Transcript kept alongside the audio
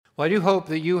Well, I do hope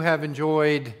that you have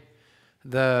enjoyed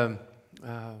the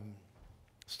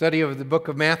study of the book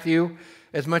of Matthew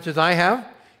as much as I have.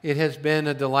 It has been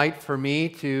a delight for me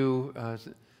to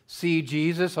see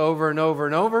Jesus over and over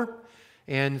and over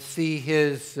and see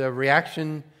his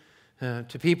reaction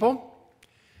to people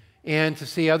and to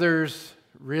see others'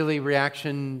 really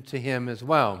reaction to him as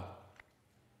well.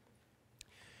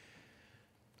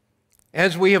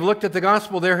 As we have looked at the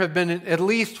gospel, there have been at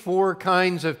least 4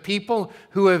 kinds of people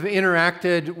who have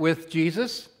interacted with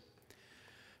Jesus.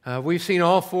 We've seen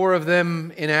all 4 of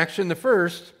them in action. The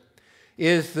first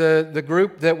is the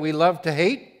group that we love to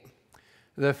hate,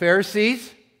 the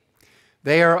Pharisees.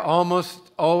 They are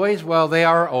they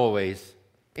are always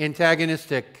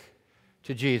antagonistic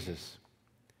to Jesus.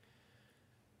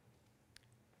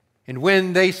 And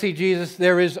when they see Jesus,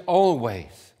 there is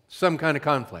always some kind of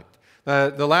conflict.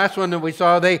 The last one that we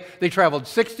saw, they traveled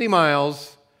 60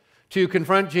 miles to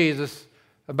confront Jesus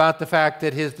about the fact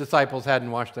that his disciples hadn't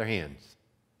washed their hands.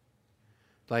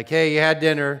 It's like, hey, you had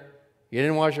dinner, you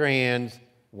didn't wash your hands,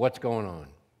 what's going on?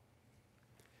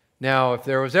 Now, if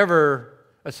there was ever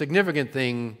a significant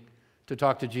thing to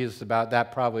talk to Jesus about,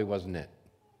 that probably wasn't it.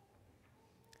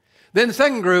 Then the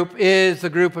second group is the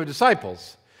group of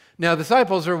disciples. Now,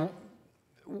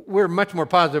 we're much more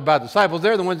positive about disciples.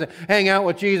 They're the ones that hang out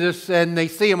with Jesus and they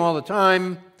see him all the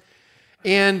time.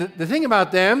 And the thing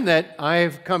about them that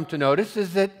I've come to notice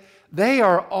is that they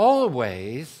are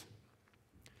always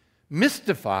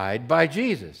mystified by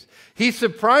Jesus. He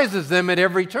surprises them at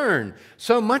every turn,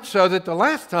 so much so that the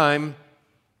last time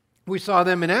we saw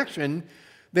them in action,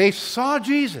 they saw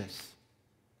Jesus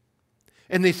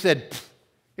and they said,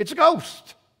 "It's a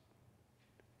ghost."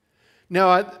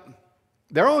 Now,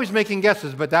 they're always making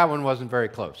guesses, but that one wasn't very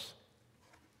close.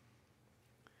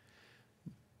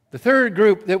 The third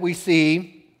group that we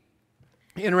see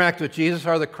interact with Jesus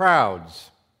are the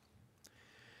crowds.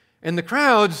 And the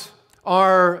crowds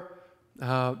are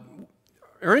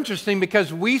interesting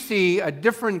because we see a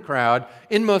different crowd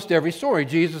in most every story.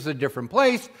 Jesus is a different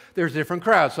place, there's different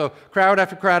crowds. So crowd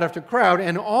after crowd after crowd,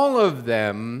 and all of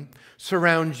them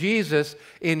surround Jesus,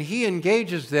 and he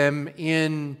engages them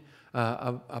in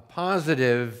a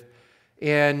positive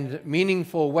and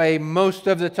meaningful way most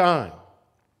of the time.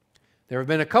 There have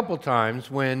been a couple times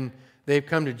when they've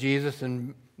come to Jesus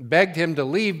and begged him to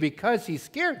leave because he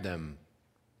scared them.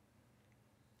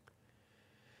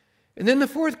 And then the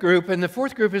fourth group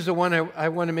is the one I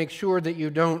want to make sure that you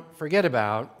don't forget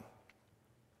about.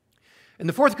 And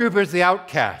the fourth group is the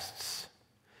outcasts.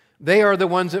 They are the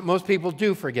ones that most people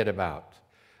do forget about.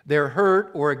 They're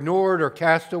hurt or ignored or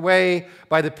cast away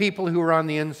by the people who are on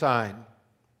the inside.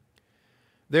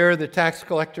 They're the tax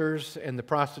collectors and the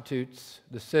prostitutes,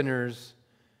 the sinners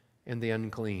and the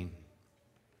unclean.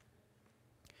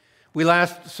 We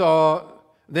last saw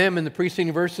them in the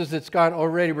preceding verses that Scott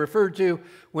already referred to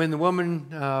when the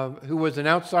woman who was an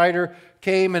outsider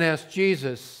came and asked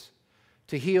Jesus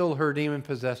to heal her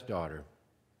demon-possessed daughter.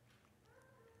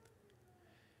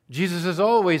 Jesus is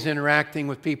always interacting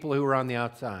with people who are on the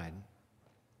outside.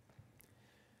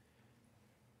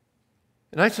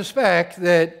 And I suspect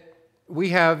that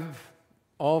we have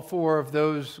all 4 of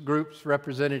those groups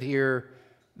represented here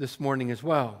this morning as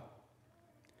well.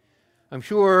 I'm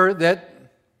sure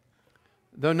that,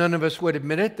 though none of us would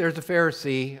admit it, there's a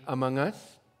Pharisee among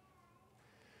us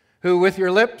who with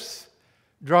your lips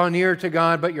draw near to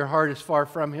God, but your heart is far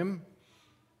from him.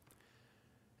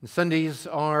 And Sundays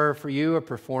are for you a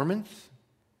performance,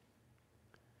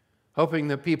 hoping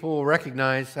that people will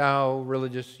recognize how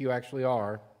religious you actually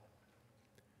are.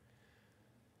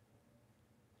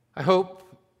 I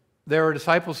hope there are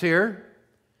disciples here,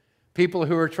 people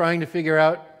who are trying to figure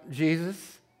out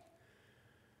Jesus,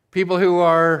 people who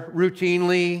are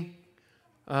routinely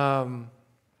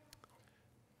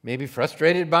maybe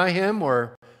frustrated by him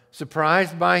or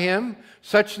surprised by him,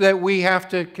 such that we have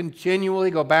to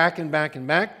continually go back and back and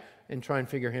back and try and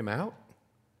figure him out.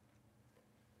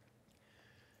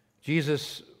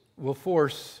 Jesus will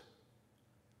force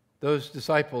those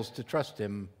disciples to trust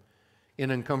him in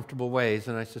uncomfortable ways,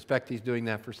 and I suspect he's doing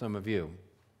that for some of you.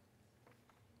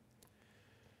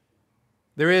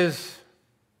 There is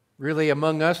really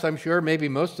among us, I'm sure, maybe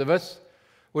most of us,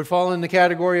 would fall in the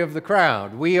category of the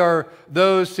crowd. We are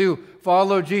those who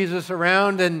follow Jesus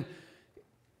around, and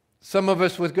some of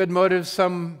us with good motives,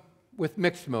 some with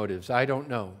mixed motives. I don't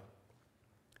know.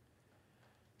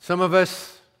 Some of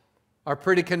us are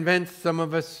pretty convinced, some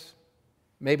of us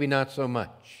maybe not so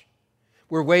much.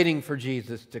 We're waiting for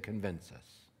Jesus to convince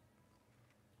us.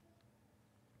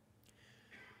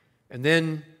 And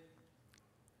then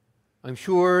I'm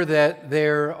sure that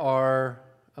there are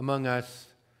among us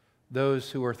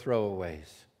those who are throwaways,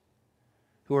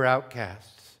 who are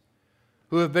outcasts,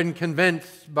 who have been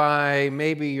convinced by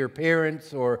maybe your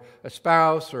parents or a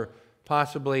spouse or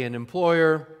possibly an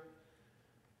employer,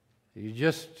 you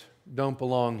just don't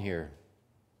belong here.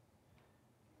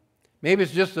 Maybe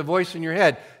it's just a voice in your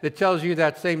head that tells you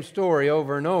that same story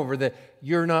over and over, that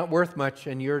you're not worth much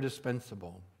and you're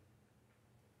dispensable.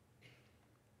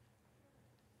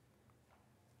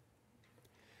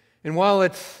 And while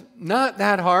it's not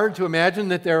that hard to imagine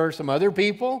that there are some other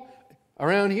people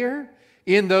around here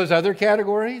in those other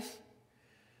categories,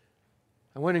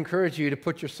 I want to encourage you to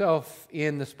put yourself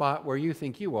in the spot where you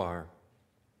think you are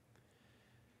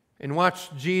and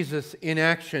watch Jesus in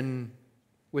action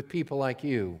with people like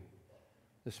you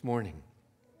this morning.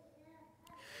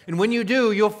 And when you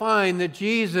do, you'll find that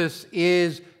Jesus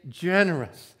is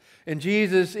generous and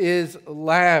Jesus is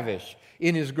lavish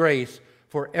in His grace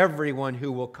for everyone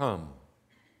who will come.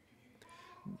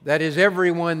 That is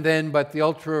everyone then but the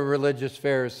ultra-religious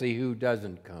Pharisee who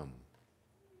doesn't come.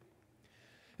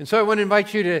 And so I want to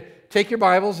invite you to take your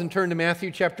Bibles and turn to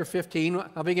Matthew chapter 15.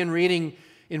 I'll begin reading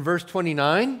in verse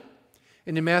 29.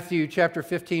 And in Matthew chapter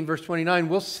 15, verse 29,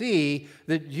 we'll see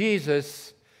that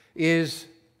Jesus is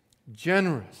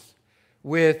generous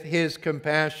with His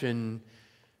compassion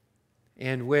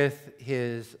and with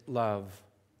His love.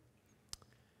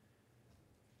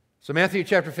 So Matthew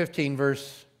chapter 15,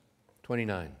 verse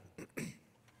 29.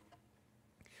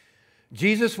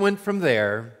 Jesus went from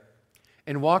there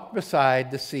and walked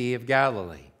beside the Sea of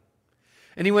Galilee.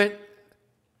 And He went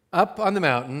up on the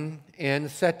mountain and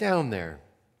sat down there.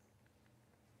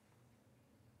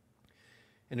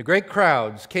 And the great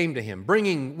crowds came to Him,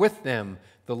 bringing with them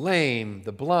the lame,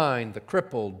 the blind, the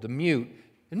crippled, the mute,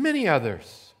 and many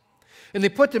others. And they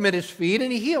put them at His feet,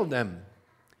 and He healed them,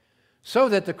 so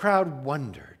that the crowd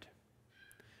wondered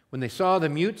when they saw the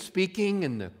mute speaking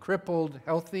and the crippled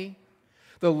healthy,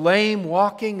 the lame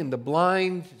walking and the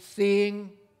blind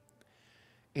seeing,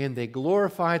 and they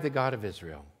glorified the God of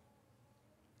Israel.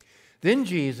 Then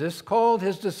Jesus called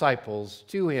His disciples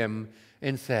to Him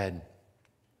and said,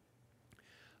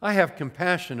 I have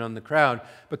compassion on the crowd,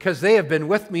 because they have been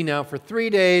with me now for 3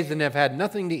 days and have had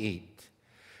nothing to eat,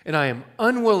 and I am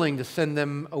unwilling to send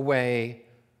them away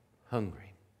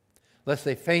hungry, lest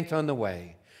they faint on the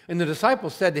way. And the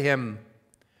disciples said to Him,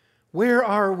 where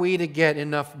are we to get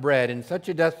enough bread in such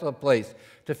a desolate place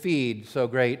to feed so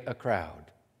great a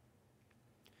crowd?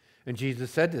 And Jesus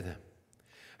said to them,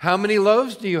 how many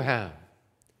loaves do you have?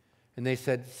 And they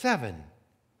said, 7,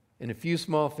 and a few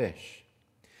small fish.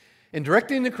 And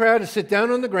directing the crowd to sit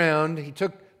down on the ground, He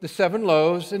took the 7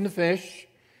 loaves and the fish,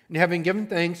 and having given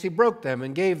thanks, He broke them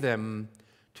and gave them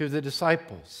to the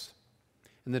disciples.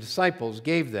 And the disciples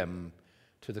gave them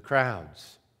to the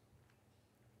crowds.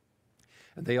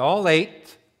 And they all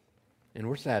ate and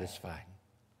were satisfied.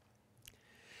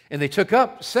 And they took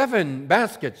up 7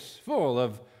 baskets full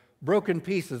of broken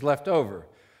pieces left over.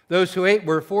 Those who ate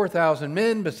were 4,000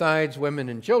 men, besides women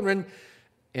and children.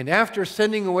 And after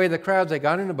sending away the crowds, they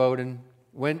got in a boat and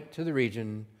went to the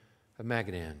region of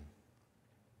Magadan.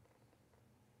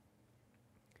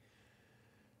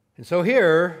 And so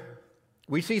here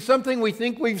we see something we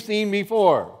think we've seen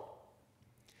before.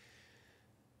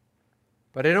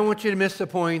 But I don't want you to miss the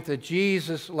point that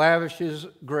Jesus lavishes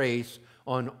grace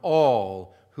on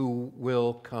all who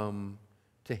will come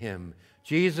to Him.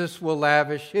 Jesus will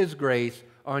lavish His grace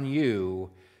on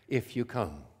you if you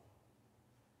come.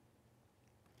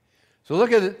 So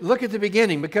look at the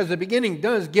beginning, because the beginning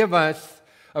does give us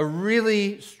a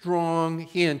really strong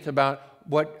hint about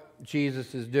what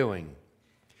Jesus is doing.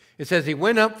 It says He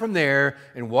went up from there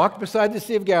and walked beside the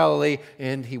Sea of Galilee,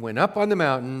 and He went up on the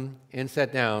mountain and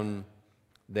sat down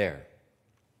there.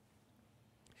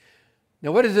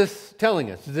 Now, what is this telling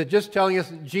us? Is it just telling us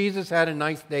that Jesus had a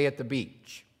nice day at the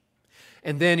beach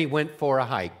and then He went for a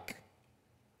hike?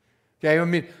 Okay, I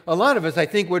mean, a lot of us, I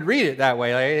think, would read it that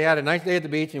way. Like, he had a nice day at the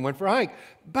beach and he went for a hike.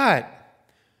 But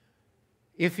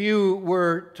if you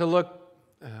were to look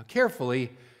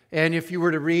carefully, and if you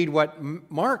were to read what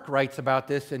Mark writes about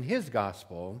this in his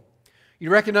gospel,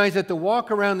 you recognize that the walk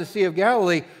around the Sea of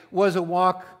Galilee was a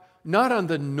walk not on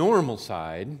the normal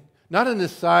side, not on the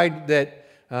side that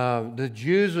the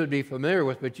Jews would be familiar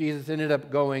with, but Jesus ended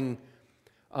up going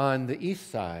on the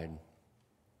east side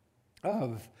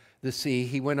of the sea.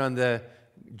 He went on the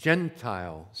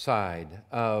Gentile side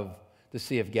of the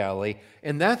Sea of Galilee,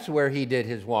 and that's where He did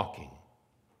His walking.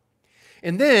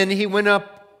 And then He went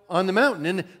up on the mountain,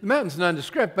 and the mountain's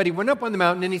nondescript, but He went up on the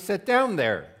mountain and He sat down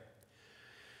there.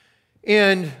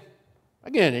 And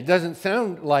again, it doesn't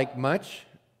sound like much,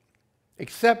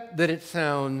 except that it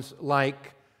sounds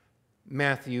like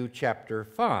Matthew chapter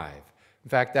 5. In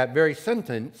fact, that very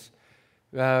sentence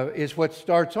is what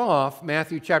starts off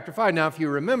Matthew chapter 5. Now, if you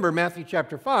remember, Matthew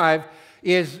chapter 5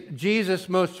 is Jesus'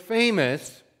 most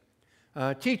famous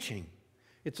teaching.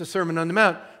 It's a Sermon on the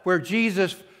Mount where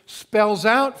Jesus spells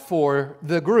out for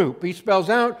the group, he spells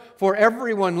out for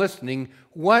everyone listening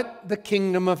what the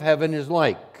kingdom of heaven is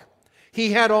like.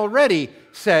 He had already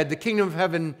said, the kingdom of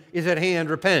heaven is at hand,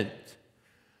 repent.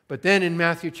 But then in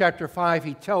Matthew chapter 5,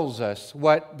 he tells us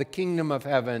what the kingdom of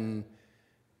heaven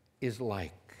is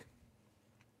like.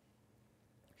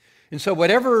 And so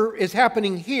whatever is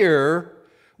happening here,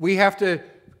 we have to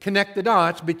connect the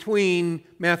dots between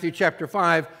Matthew chapter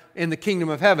 5 and the kingdom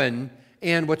of heaven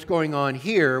and what's going on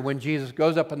here when Jesus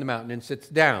goes up on the mountain and sits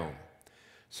down.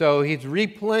 So he's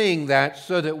replaying that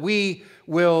so that we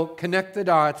will connect the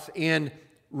dots and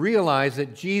realize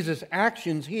that Jesus'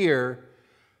 actions here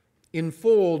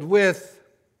enfold with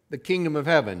the kingdom of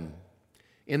heaven.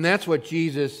 And that's what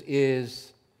Jesus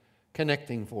is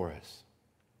connecting for us.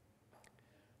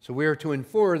 So we are to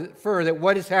infer that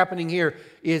what is happening here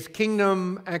is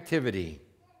kingdom activity.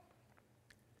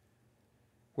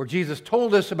 Where Jesus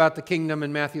told us about the kingdom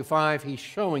in Matthew 5, he's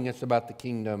showing us about the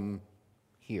kingdom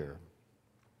here.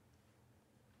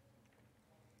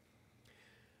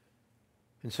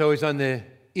 And so he's on the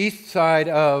east side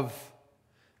of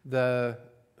the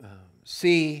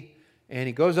sea, and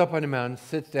he goes up on the mountain,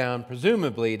 sits down,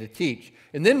 presumably to teach.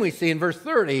 And then we see in verse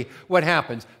 30 what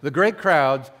happens. The great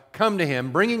crowds come to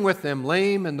him, bringing with them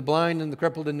lame and the blind and the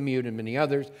crippled and the mute and many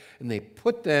others, and they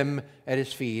put them at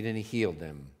his feet, and he healed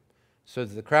them. So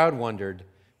that the crowd wondered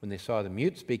when they saw the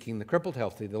mute speaking, the crippled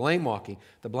healthy, the lame walking,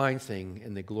 the blind seeing,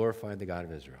 and they glorified the God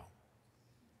of Israel.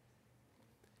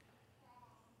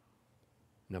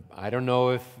 Now, I don't know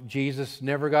if Jesus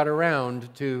never got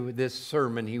around to this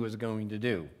sermon he was going to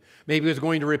do. Maybe he was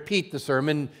going to repeat the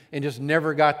sermon and just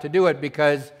never got to do it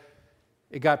because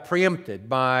it got preempted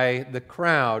by the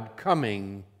crowd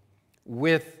coming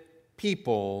with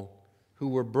people who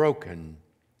were broken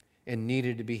and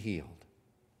needed to be healed.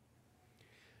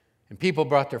 And people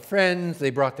brought their friends, they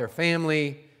brought their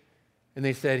family, and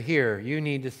they said, here, you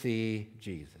need to see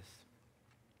Jesus.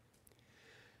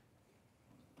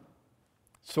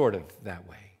 Sort of that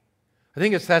way. I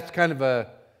think that's kind of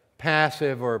a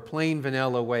passive or plain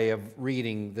vanilla way of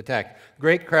reading the text.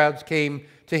 Great crowds came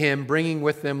to him, bringing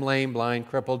with them lame, blind,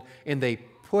 crippled, and they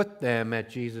put them at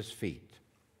Jesus' feet.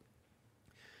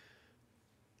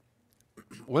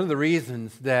 One of the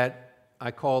reasons that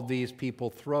I called these people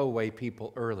throwaway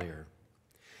people earlier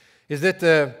is that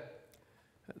the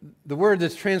word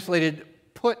that's translated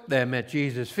put them at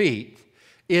Jesus' feet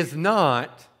is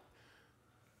not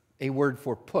a word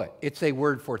for put. It's a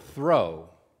word for throw.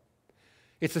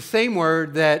 It's the same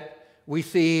word that we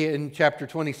see in chapter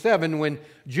 27 when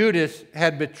Judas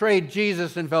had betrayed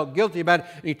Jesus and felt guilty about it,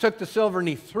 and he took the silver and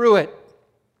he threw it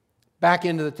back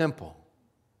into the temple.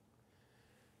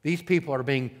 These people are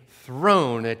being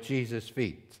thrown at Jesus'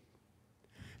 feet.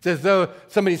 It's as though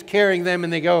somebody's carrying them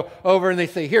and they go over and they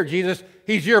say, here, Jesus,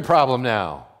 he's your problem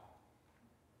now.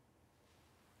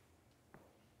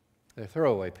 They're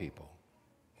throwaway people.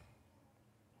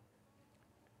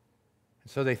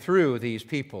 So they threw these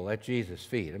people at Jesus'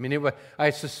 feet. I mean,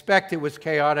 I suspect it was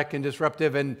chaotic and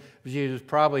disruptive, and Jesus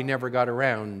probably never got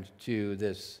around to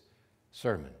this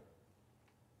sermon.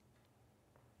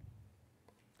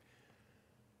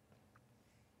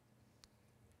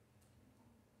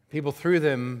 People threw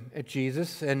them at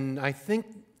Jesus, and I think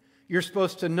you're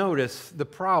supposed to notice the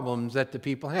problems that the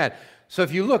people had. So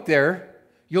if you look there,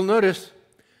 you'll notice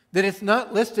that it's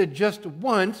not listed just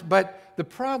once, but the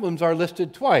problems are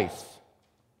listed twice.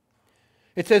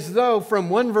 It's as though from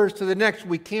one verse to the next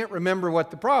we can't remember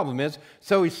what the problem is,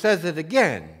 so he says it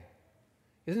again.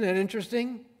 Isn't that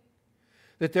interesting?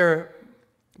 That they're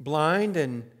blind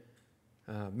and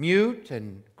mute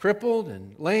and crippled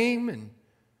and lame, and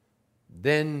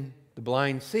then the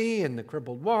blind see and the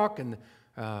crippled walk. And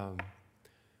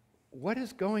what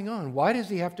is going on? Why does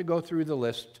he have to go through the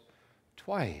list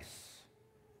twice?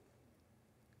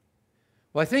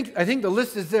 Well, I think the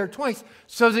list is there twice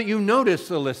so that you notice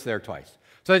the list there twice.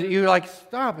 So that you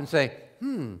stop and say,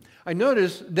 I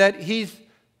notice that he's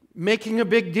making a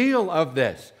big deal of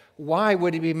this. Why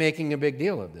would he be making a big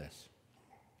deal of this?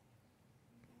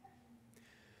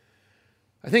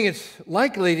 I think it's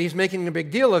likely that he's making a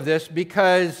big deal of this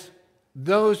because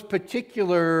those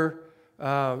particular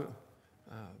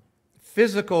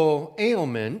physical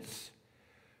ailments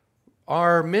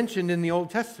are mentioned in the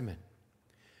Old Testament.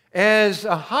 As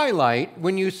a highlight,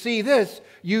 when you see this,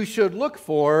 you should look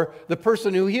for the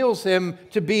person who heals him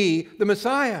to be the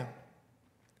Messiah.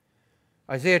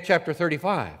 Isaiah chapter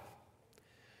 35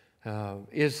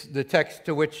 is the text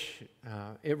to which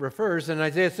it refers. And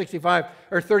Isaiah 35,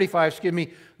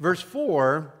 verse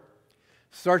 4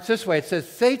 starts this way. It says,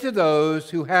 "Say to those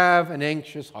who have an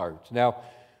anxious heart." Now,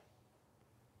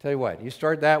 tell you what, you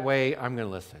start that way, I'm going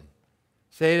to listen.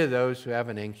 Say to those who have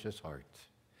an anxious heart,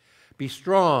 "Be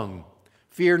strong,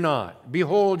 fear not.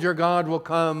 Behold, your God will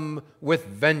come with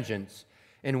vengeance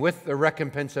and with the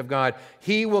recompense of God.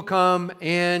 He will come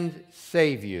and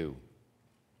save you.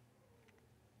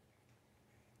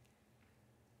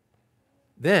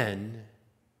 Then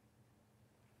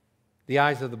the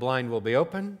eyes of the blind will be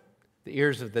opened, the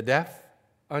ears of the deaf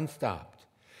unstopped.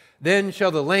 Then shall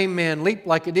the lame man leap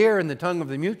like a deer, and the tongue of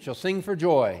the mute shall sing for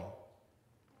joy.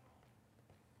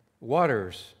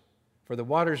 For the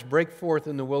waters break forth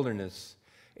in the wilderness,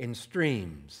 in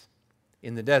streams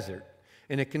in the desert."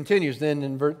 And it continues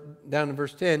then down in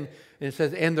verse 10, and it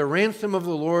says, "And the ransom of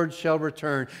the Lord shall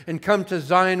return, and come to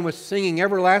Zion with singing.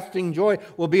 Everlasting joy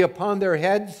will be upon their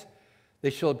heads. They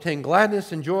shall obtain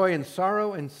gladness and joy, and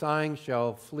sorrow and sighing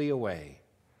shall flee away."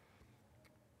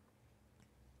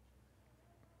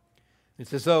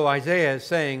 It's as though Isaiah is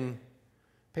saying,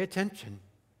 pay attention.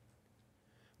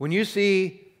 When you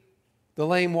see the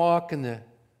lame walk and the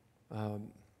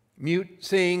mute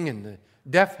sing and the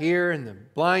deaf hear and the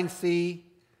blind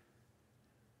see,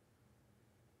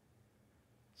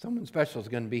 someone special is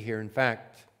going to be here. In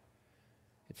fact,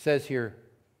 it says here,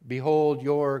 "Behold,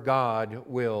 your God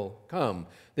will come."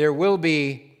 There will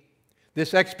be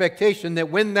this expectation that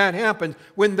when that happens,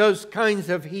 when those kinds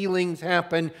of healings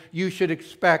happen, you should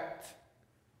expect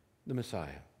the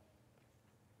Messiah.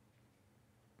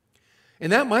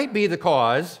 And that might be the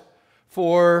cause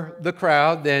for the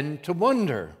crowd then to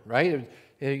wonder, right?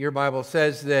 Your Bible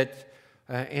says that,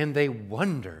 and they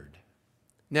wondered.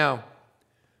 Now,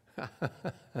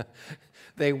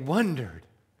 they wondered.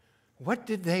 What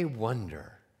did they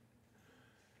wonder?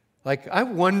 Like, I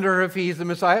wonder if he's the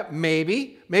Messiah.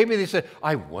 Maybe. Maybe they said,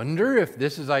 I wonder if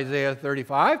this is Isaiah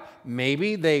 35.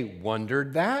 Maybe they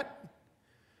wondered that.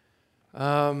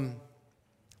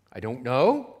 I don't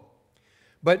know.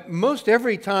 But most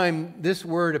every time this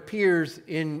word appears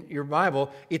in your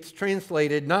Bible, it's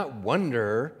translated not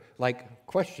wonder, like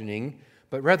questioning,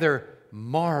 but rather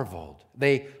marveled.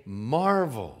 They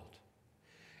marveled.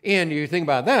 And you think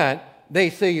about that,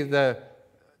 they see the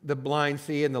blind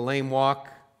see and the lame walk,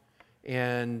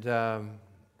 and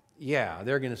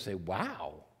they're going to say,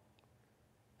 wow.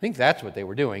 I think that's what they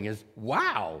were doing, is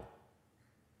wow.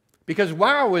 Because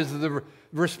wow is the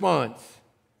response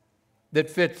that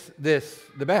fits this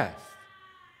the best.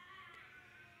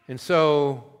 And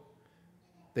so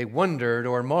they wondered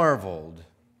or marveled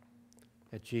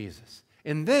at Jesus.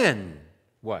 And then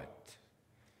what?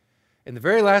 In the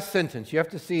very last sentence, you have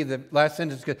to see the last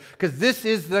sentence, because this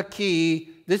is the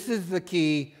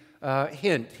key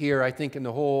hint here, I think, in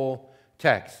the whole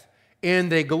text.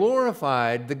 And they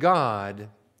glorified the God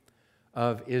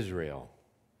of Israel.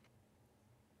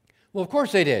 Well, of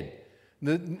course they did.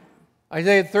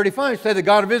 Isaiah 35 said the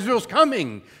God of Israel is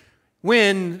coming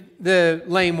when the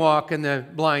lame walk and the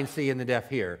blind see and the deaf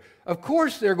hear. Of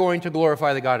course they're going to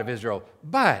glorify the God of Israel,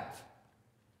 but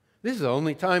this is the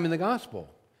only time in the gospel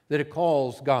that it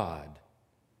calls God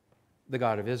the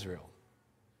God of Israel.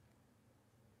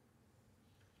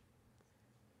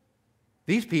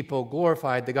 These people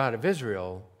glorified the God of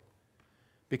Israel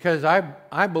because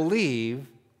I believe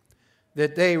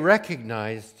that they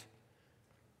recognized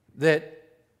that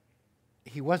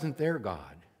He wasn't their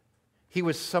God. He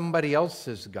was somebody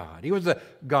else's God. He was the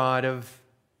God of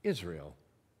Israel,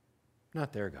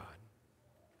 not their God.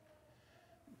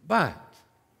 But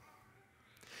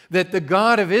that the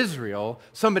God of Israel,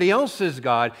 somebody else's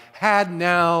God, had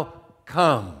now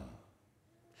come.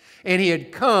 And He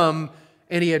had come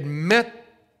and He had met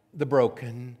the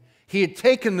broken. He had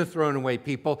taken the thrown away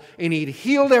people and He'd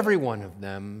healed every one of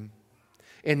them.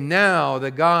 And now the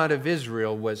God of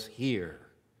Israel was here.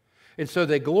 And so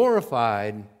they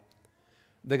glorified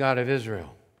the God of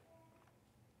Israel.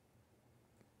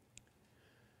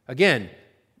 Again,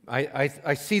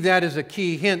 I see that as a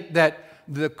key hint that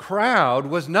the crowd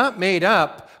was not made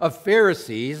up of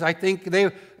Pharisees. I think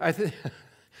it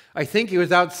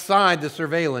was outside the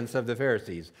surveillance of the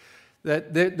Pharisees.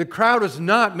 That the crowd was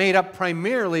not made up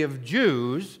primarily of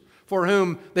Jews for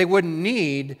whom they wouldn't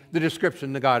need the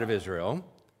description, the God of Israel.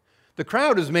 The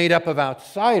crowd is made up of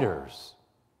outsiders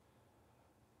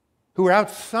who were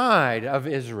outside of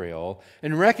Israel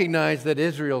and recognized that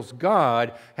Israel's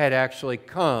God had actually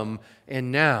come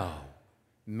and now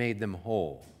made them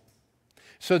whole.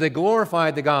 So they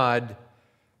glorified the God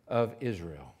of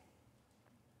Israel.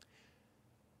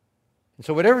 And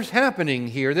so whatever's happening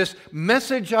here, this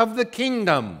message of the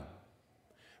kingdom,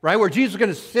 right, where Jesus is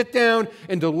going to sit down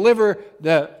and deliver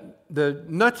the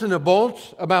nuts and the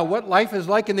bolts about what life is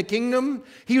like in the kingdom,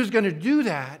 he was going to do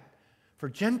that for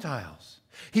Gentiles.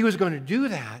 He was going to do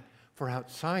that for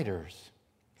outsiders.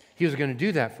 He was going to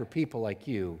do that for people like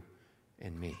you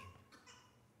and me.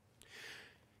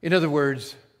 In other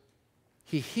words,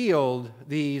 he healed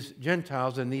these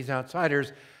Gentiles and these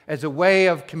outsiders as a way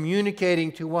of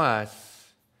communicating to us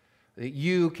that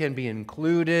you can be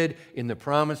included in the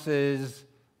promises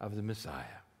of the Messiah.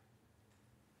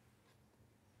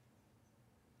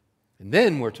 And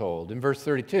then we're told in verse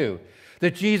 32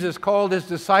 that Jesus called his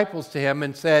disciples to him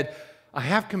and said, I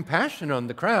have compassion on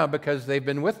the crowd because they've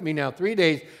been with me now 3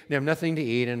 days and have nothing to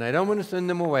eat, and I don't want to send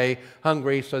them away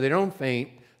hungry so they don't faint.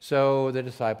 So the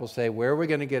disciples say, where are we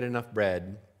going to get enough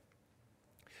bread?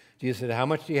 Jesus said, how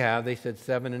much do you have? They said,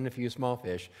 7 and a few small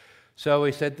fish. So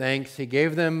he said, thanks. He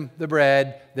gave them the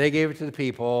bread. They gave it to the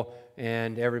people,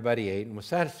 and everybody ate and was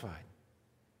satisfied.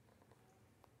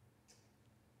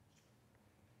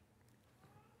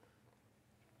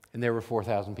 And there were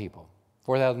 4,000 people,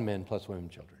 4,000 men plus women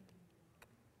and children.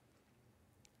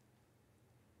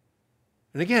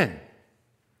 And again,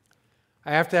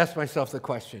 I have to ask myself the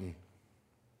question,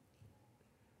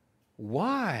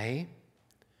 why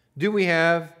do we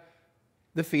have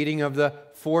the feeding of the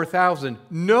 4,000?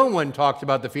 No one talks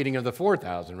about the feeding of the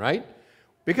 4,000, right?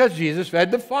 Because Jesus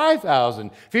fed the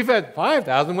 5,000. If he fed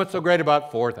 5,000, what's so great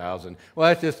about 4,000? Well,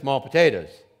 that's just small potatoes,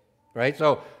 right?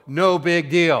 So no big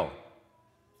deal.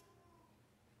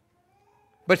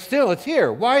 But still, it's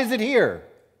here. Why is it here?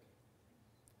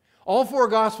 All 4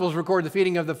 Gospels record the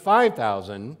feeding of the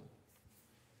 5,000.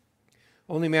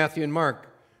 Only Matthew and Mark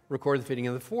record the feeding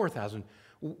of the 4,000.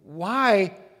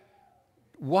 Why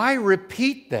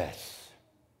repeat this?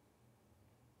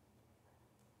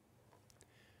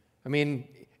 I mean,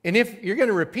 and if you're going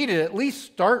to repeat it, at least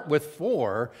start with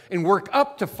 4 and work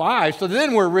up to 5, so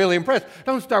then we're really impressed.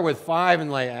 Don't start with 5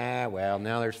 and like, well,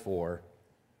 now there's 4.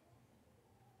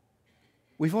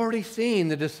 We've already seen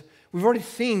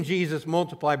Jesus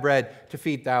multiply bread to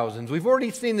feed thousands. We've already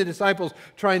seen the disciples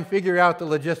try and figure out the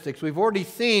logistics. We've already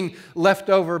seen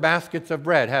leftover baskets of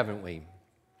bread, haven't we?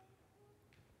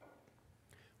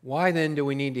 Why then do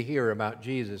we need to hear about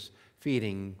Jesus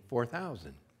feeding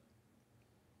 4,000?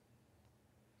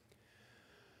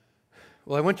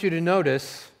 Well, I want you to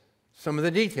notice some of the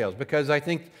details because I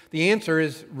think the answer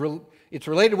is it's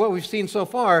related to what we've seen so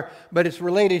far, but it's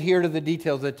related here to the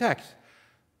details of the text.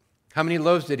 How many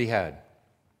loaves did he have?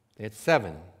 They had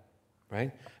 7,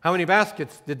 right? How many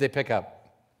baskets did they pick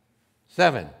up?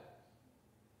 7.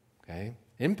 Okay.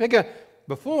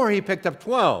 Before he picked up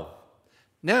 12.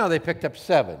 Now they picked up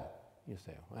 7. You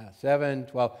say, wow, 7,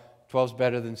 12. 12's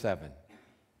better than 7.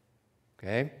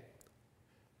 Okay?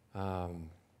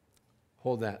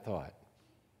 Hold that thought.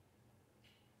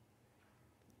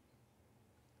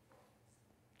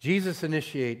 Jesus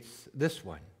initiates this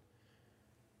one.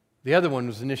 The other one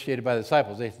was initiated by the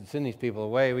disciples. They said, send these people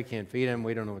away. We can't feed them.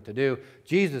 We don't know what to do.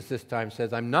 Jesus this time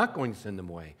says, I'm not going to send them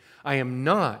away. I am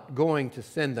not going to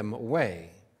send them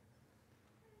away.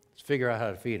 Let's figure out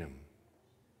how to feed them.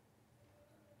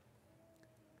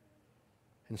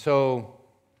 And so,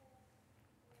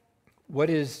 what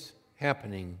is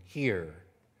happening here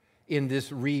in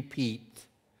this repeat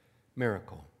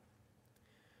miracle?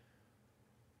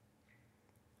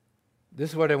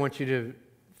 This is what I want you to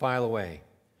file away.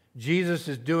 Jesus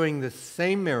is doing the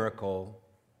same miracle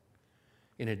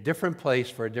in a different place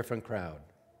for a different crowd.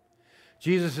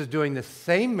 Jesus is doing the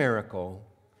same miracle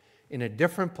in a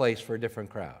different place for a different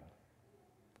crowd.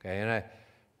 Okay, and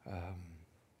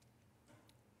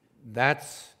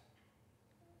that's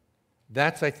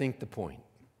I think the point.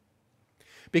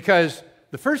 Because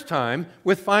the first time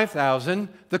with 5,000,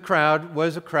 the crowd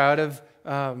was a crowd of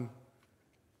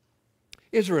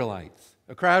Israelites,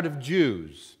 a crowd of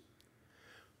Jews.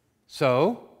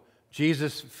 So,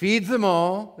 Jesus feeds them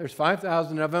all. There's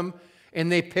 5,000 of them.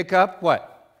 And they pick up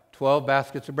what? 12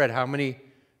 baskets of bread. How many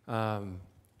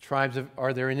tribes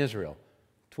are there in Israel?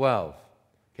 12.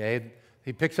 Okay?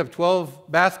 He picks up 12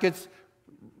 baskets,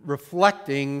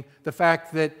 reflecting the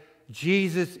fact that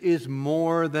Jesus is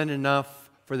more than enough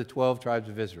for the 12 tribes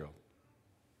of Israel.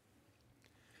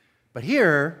 But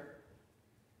here,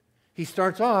 he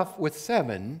starts off with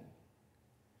 7.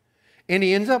 And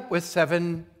he ends up with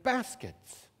 7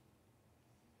 baskets.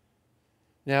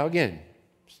 Now again,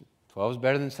 12 is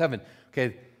better than 7.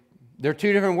 Okay, there are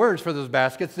 2 different words for those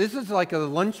baskets. This is like a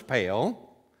lunch pail.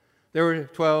 There were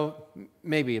 12,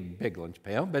 maybe a big lunch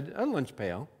pail, but a lunch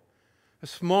pail. A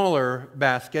smaller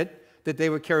basket that they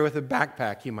would carry with a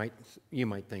backpack, you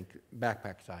might think,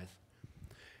 backpack size.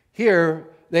 Here,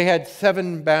 they had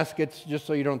 7 baskets, just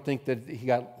so you don't think that he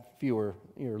got fewer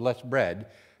or less bread.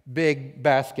 Big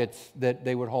baskets that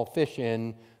they would haul fish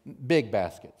in, big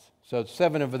baskets. So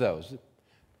 7 of those.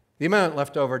 The amount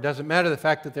left over doesn't matter. The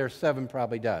fact that there's 7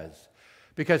 probably does.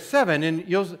 Because 7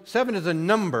 is a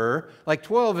number, like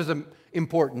 12 is an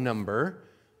important number,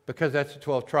 because that's the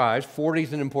 12 tribes. 40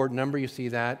 is an important number. You see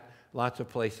that lots of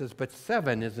places. But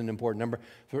 7 is an important number,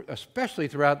 especially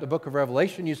throughout the book of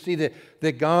Revelation. You see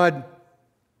that God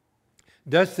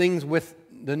does things with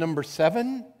the number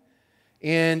 7,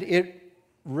 and it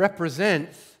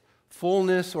represents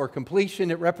fullness or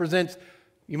completion. It represents,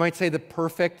 you might say, the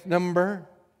perfect number.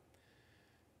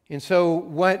 And so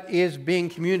what is being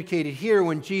communicated here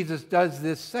when Jesus does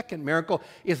this second miracle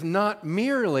is not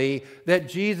merely that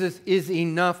Jesus is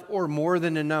enough or more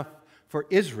than enough for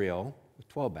Israel, with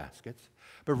 12 baskets,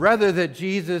 but rather that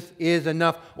Jesus is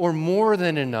enough or more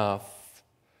than enough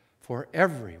for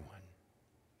everyone,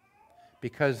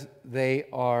 because they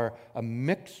are a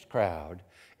mixed crowd,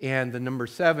 and the number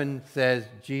 7 says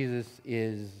Jesus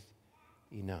is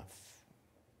enough.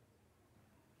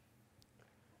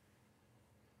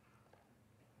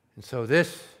 And so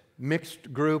this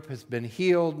mixed group has been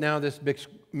healed. Now this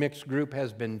mixed group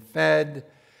has been fed.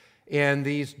 And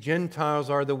these Gentiles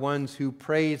are the ones who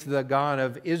praise the God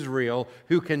of Israel,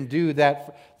 who can do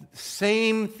that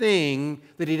same thing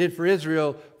that he did for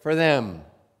Israel for them.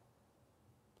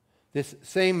 This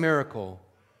same miracle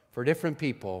for different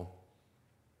people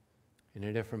in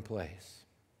a different place.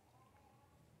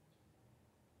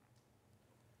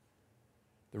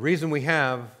 The reason we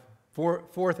have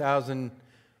 4,000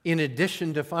 in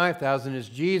addition to 5,000 is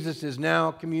Jesus is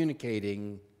now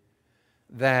communicating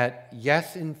that,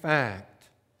 yes, in fact,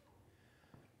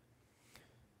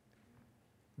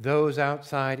 those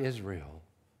outside Israel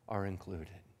are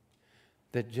included,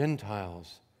 that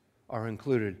Gentiles are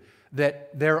included,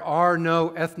 that there are no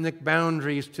ethnic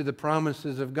boundaries to the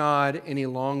promises of God any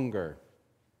longer.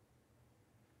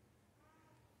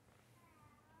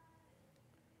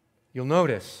 You'll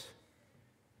notice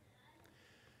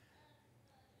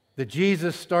that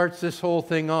Jesus starts this whole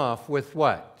thing off with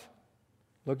what?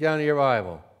 Look down at your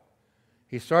Bible.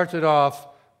 He starts it off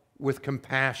with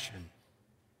compassion.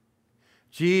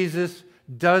 Jesus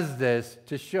does this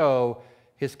to show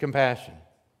his compassion.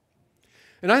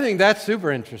 And I think that's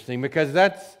super interesting, because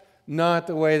that's not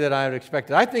the way that I would expect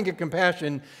it. I think a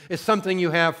compassion is something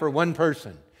you have for one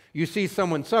person. You see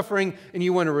someone suffering and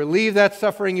you want to relieve that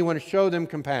suffering, you want to show them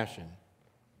compassion.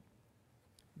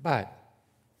 But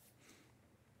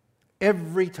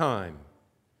every time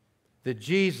that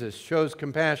Jesus shows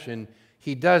compassion,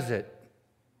 he does it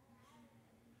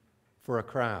for a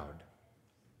crowd.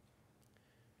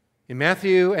 In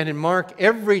Matthew and in Mark,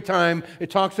 every time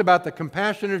it talks about the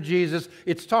compassion of Jesus,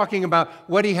 it's talking about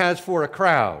what he has for a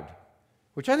crowd,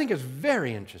 which I think is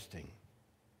very interesting.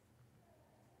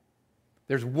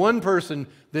 There's one person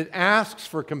that asks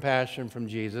for compassion from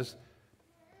Jesus.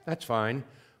 That's fine.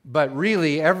 But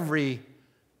really, every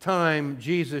time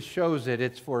Jesus shows it,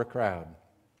 it's for a crowd.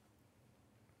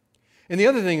 And the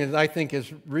other thing that I think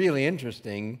is really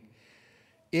interesting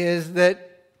is that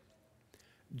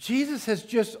Jesus has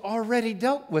just already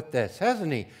dealt with this,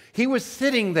 hasn't he? He was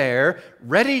sitting there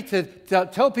ready to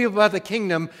tell people about the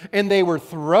kingdom, and they were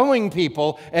throwing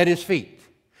people at his feet.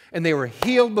 And they were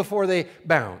healed before they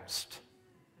bounced.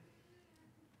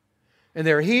 And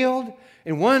they were healed,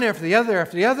 and one after the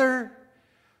other.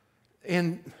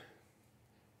 And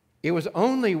it was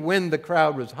only when the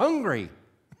crowd was hungry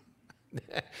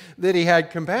that he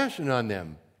had compassion on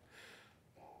them.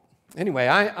 Anyway,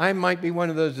 I might be one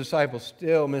of those disciples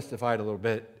still mystified a little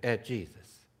bit at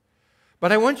Jesus.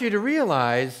 But I want you to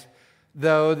realize,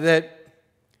 though, that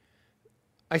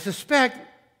I suspect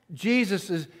Jesus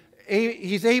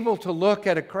he's able to look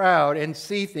at a crowd and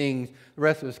see things the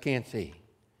rest of us can't see.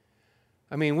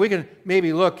 I mean, we can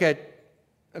maybe look at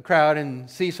a crowd and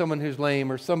see someone who's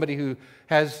lame or somebody who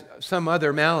has some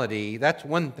other malady. That's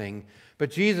one thing.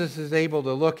 But Jesus is able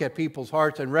to look at people's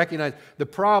hearts and recognize the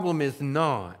problem is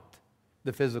not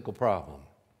the physical problem.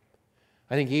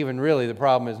 I think even really the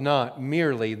problem is not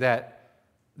merely that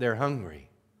they're hungry.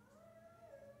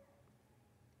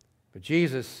 But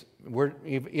Jesus,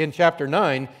 in chapter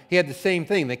 9, he had the same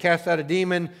thing. They cast out a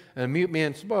demon, and a mute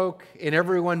man spoke, and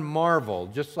everyone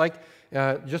marveled, just like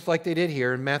they did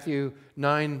here in Matthew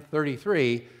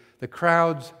 9:33. The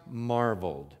crowds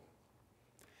marveled.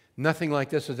 Nothing like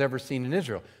this was ever seen in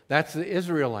Israel. That's the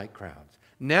Israelite crowds.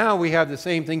 Now we have the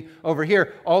same thing over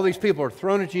here. All these people are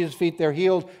thrown at Jesus' feet, they're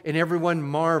healed, and everyone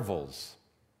marvels.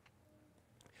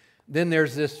 then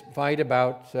there's this fight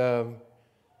about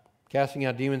casting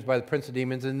out demons by the prince of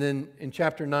demons. And then in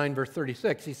chapter 9, verse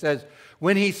 36, he says,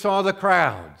 when he saw the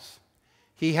crowds,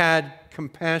 he had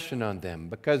compassion on them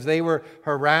because they were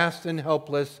harassed and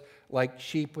helpless like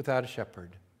sheep without a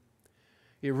shepherd.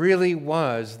 It really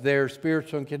was their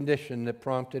spiritual condition that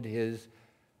prompted his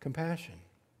compassion.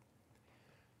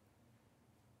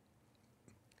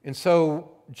 And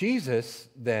so Jesus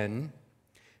then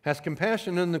has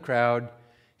compassion on the crowd.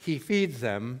 He feeds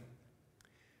them,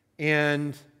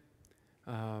 and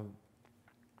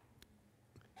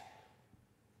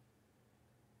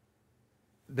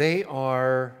they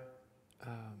are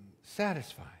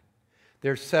satisfied.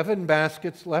 There's 7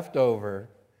 baskets left over,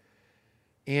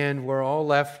 and we're all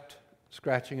left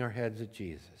scratching our heads at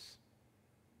Jesus.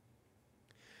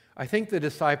 I think the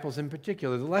disciples in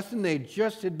particular, the lesson they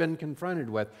just had been confronted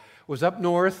with was up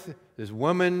north. This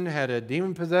woman had a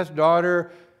demon-possessed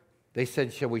daughter. They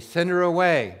said, shall we send her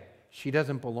away? She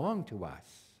doesn't belong to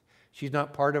us. She's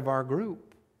not part of our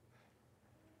group.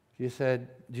 Jesus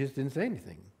didn't say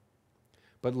anything.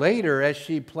 But later, as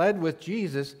she pled with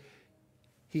Jesus,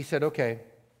 he said, okay,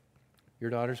 your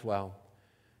daughter's well.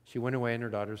 She went away and her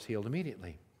daughter was healed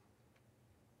immediately.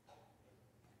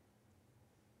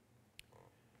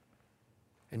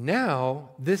 And now,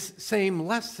 this same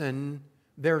lesson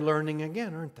they're learning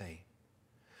again, aren't they?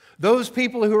 Those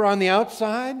people who are on the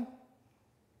outside,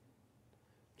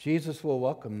 Jesus will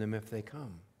welcome them if they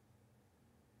come.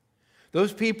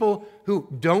 Those people who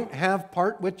don't have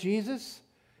part with Jesus,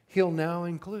 He'll now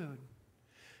include.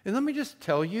 And let me just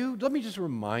tell you, let me just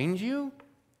remind you,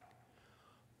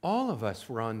 all of us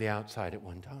were on the outside at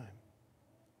one time.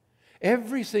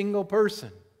 Every single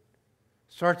person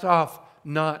starts off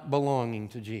not belonging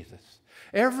to Jesus.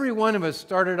 Every one of us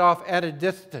started off at a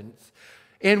distance,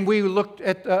 and we looked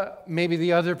at maybe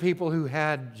the other people who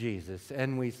had Jesus,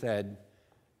 and we said,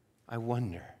 I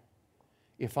wonder,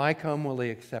 if I come, will He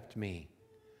accept me?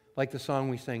 Like the song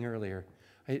we sang earlier.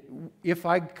 If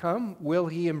I come, will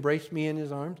He embrace me in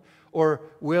His arms? Or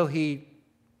will He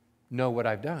know what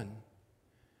I've done?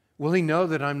 Will He know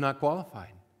that I'm not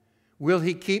qualified? Will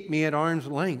He keep me at arm's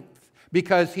length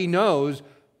because He knows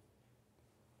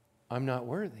I'm not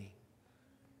worthy?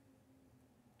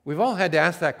 We've all had to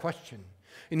ask that question.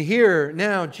 And here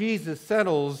now Jesus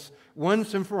settles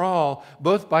once and for all,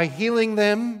 both by healing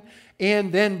them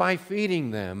and then by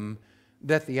feeding them,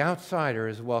 that the outsider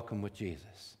is welcome with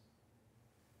Jesus.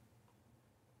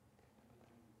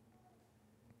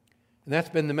 And that's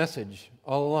been the message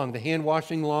all along. The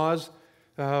hand-washing laws,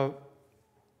 they're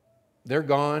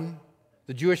gone.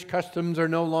 The Jewish customs are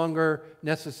no longer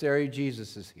necessary.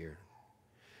 Jesus is here.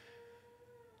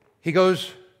 He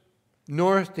goes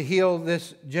north to heal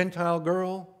this Gentile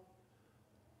girl,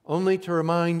 only to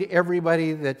remind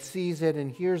everybody that sees it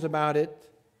and hears about it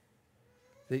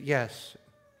that yes,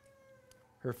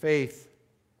 her faith,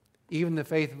 even the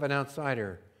faith of an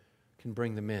outsider, can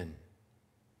bring them in.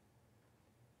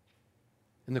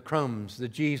 And the crumbs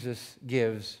that Jesus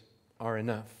gives are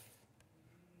enough.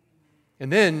 And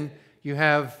then you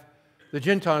have the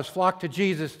Gentiles flock to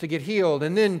Jesus to get healed,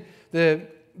 and then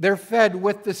they're fed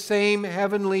with the same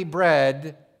heavenly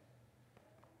bread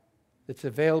that's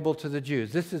available to the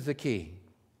Jews. This is the key.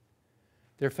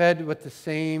 They're fed with the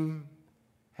same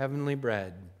heavenly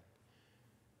bread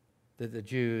that the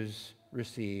Jews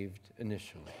received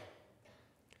initially.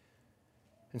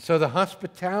 And so the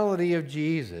hospitality of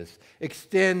Jesus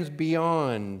extends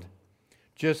beyond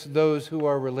just those who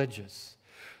are religious.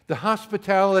 The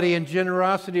hospitality and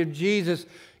generosity of Jesus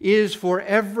is for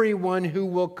everyone who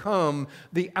will come.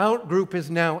 The out-group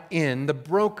is now in. The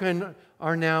broken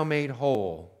are now made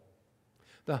whole.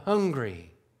 The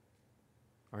hungry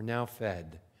are now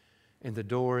fed. And the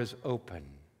door is open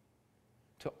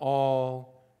to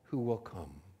all who will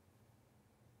come.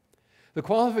 The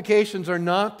qualifications are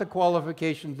not the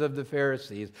qualifications of the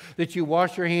Pharisees, that you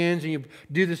wash your hands and you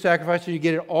do the sacrifice and you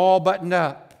get it all buttoned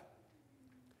up.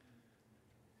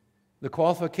 The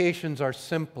qualifications are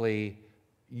simply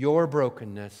your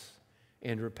brokenness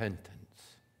and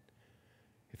repentance.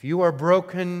 If you are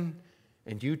broken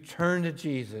and you turn to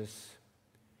Jesus,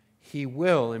 He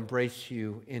will embrace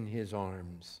you in His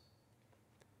arms.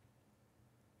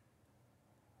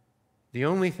 The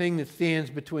only thing that stands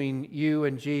between you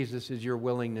and Jesus is your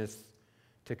willingness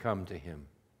to come to Him.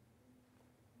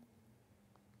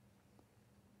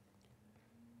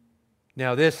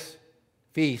 Now, this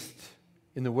feast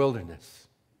in the wilderness,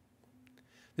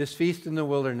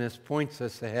 points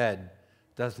us ahead,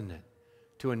 doesn't it,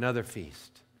 to another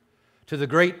feast, to the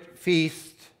great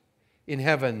feast in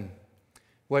heaven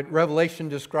what Revelation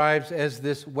describes as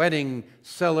this wedding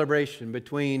celebration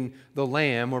between the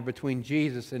Lamb, or between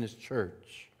Jesus and His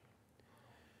church.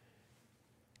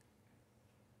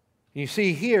 You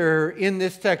see here in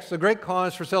this text, the great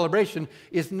cause for celebration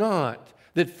is not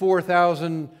that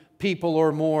 4,000 people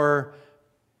or more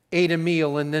ate a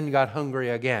meal and then got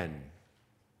hungry again.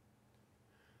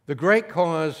 The great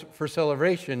cause for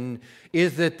celebration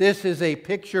is that this is a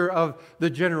picture of the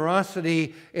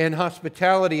generosity and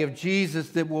hospitality of Jesus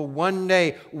that will one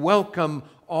day welcome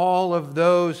all of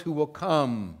those who will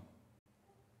come.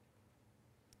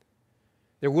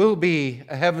 There will be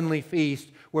a heavenly feast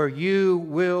where you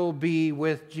will be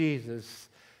with Jesus,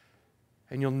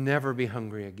 and you'll never be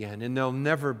hungry again, and there'll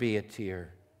never be a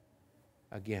tear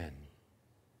again.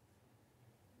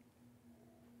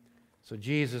 So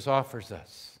Jesus offers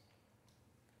us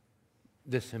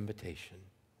this invitation.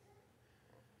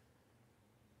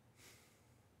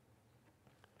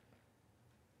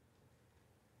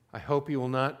 I hope you will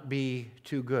not be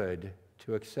too good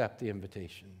to accept the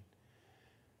invitation,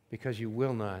 because you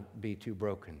will not be too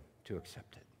broken to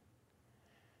accept it.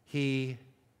 He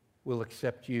will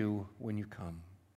accept you when you come.